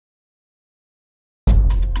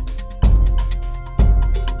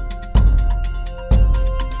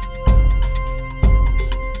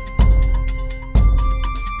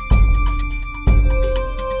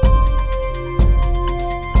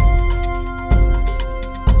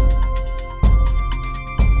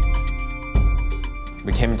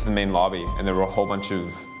came into the main lobby and there were a whole bunch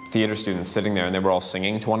of theater students sitting there and they were all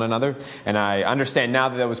singing to one another. And I understand now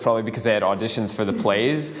that that was probably because they had auditions for the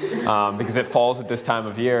plays, because it falls at this time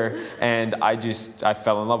of year. And I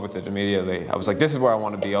fell in love with it immediately. I was like, this is where I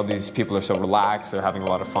want to be. All these people are so relaxed, they're having a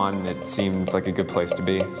lot of fun. It seemed like a good place to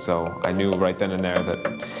be. So I knew right then and there that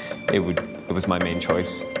it was my main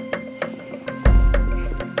choice.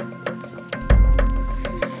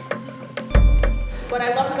 What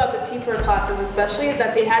I loved about the TPER classes especially is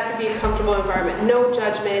that they had to be a comfortable environment. No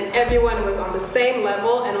judgment, everyone was on the same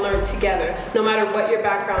level and learned together, no matter what your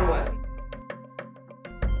background was.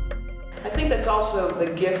 I think that's also the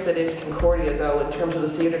gift that is Concordia, though, in terms of the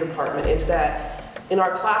theater department, is that in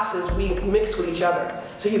our classes we mix with each other.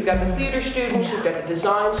 So you've got the theater students, you've got the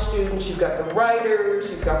design students, you've got the writers,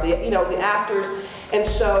 you've got the actors. And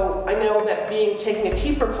so I know that taking a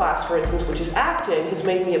TPER class, for instance, which is acting, has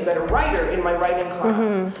made me a better writer in my writing class.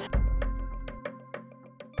 Mm-hmm.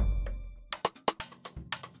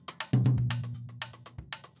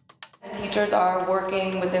 Teachers are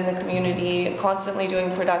working within the community, constantly doing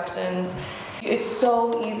productions. It's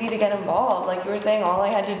so easy to get involved. Like you were saying, all I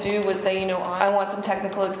had to do was say, I want some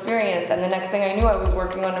technical experience, and the next thing I knew, I was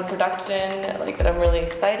working on a production that I'm really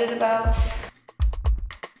excited about.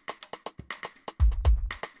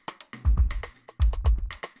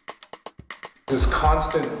 This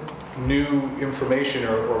constant new information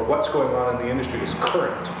or what's going on in the industry is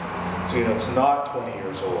current. So, it's not 20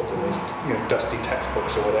 years old and there's dusty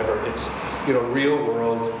textbooks or whatever. It's real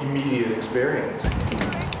world, immediate experience.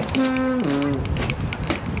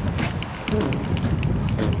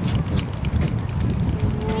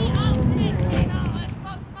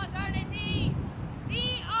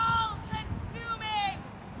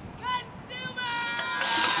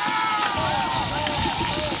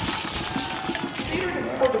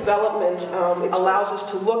 For development, it allows us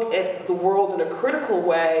to look at the world in a critical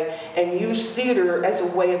way and use theater as a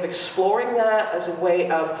way of exploring that, as a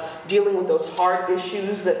way of dealing with those hard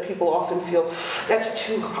issues that people often feel, that's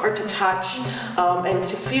too hard to touch, and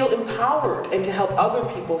to feel empowered and to help other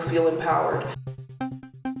people feel empowered.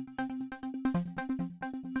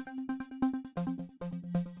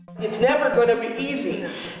 It's never going to be easy,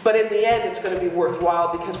 but in the end it's going to be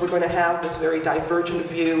worthwhile because we're going to have this very divergent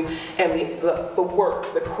view, and the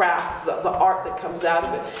work, the craft, the art that comes out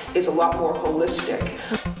of it is a lot more holistic.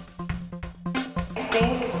 I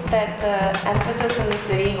think that the emphasis in the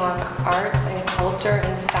city on arts and culture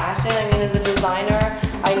and fashion, as a designer,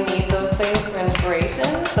 I need those things for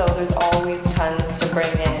inspiration, so there's always tons to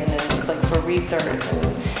bring in and for research.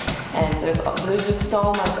 And there's just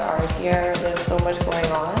so much art here, there's so much going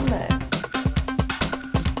on that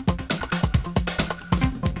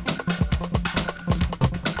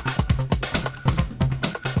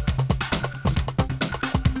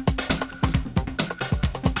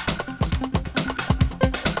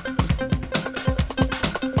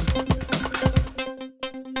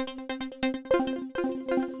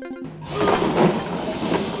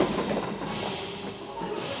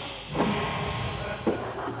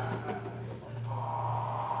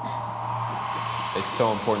It's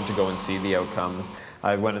so important to go and see the outcomes.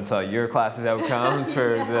 I went and saw your class's outcomes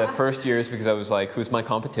for the first years because I was like, who's my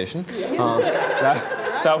competition?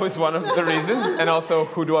 That was one of the reasons. And also,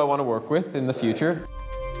 who do I want to work with in the future?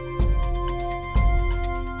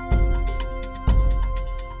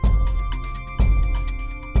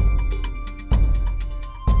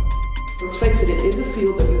 Let's face it, it is a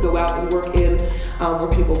field that you go out and work in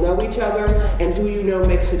where people know each other, and who you know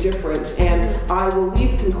makes a difference. And I will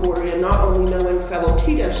leave Concordia not only knowing fellow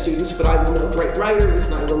TDEF students, but I will know great writers,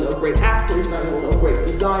 and I will know great actors, and I will know great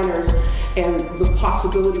designers, and the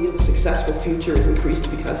possibility of a successful future is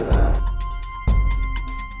increased because of that.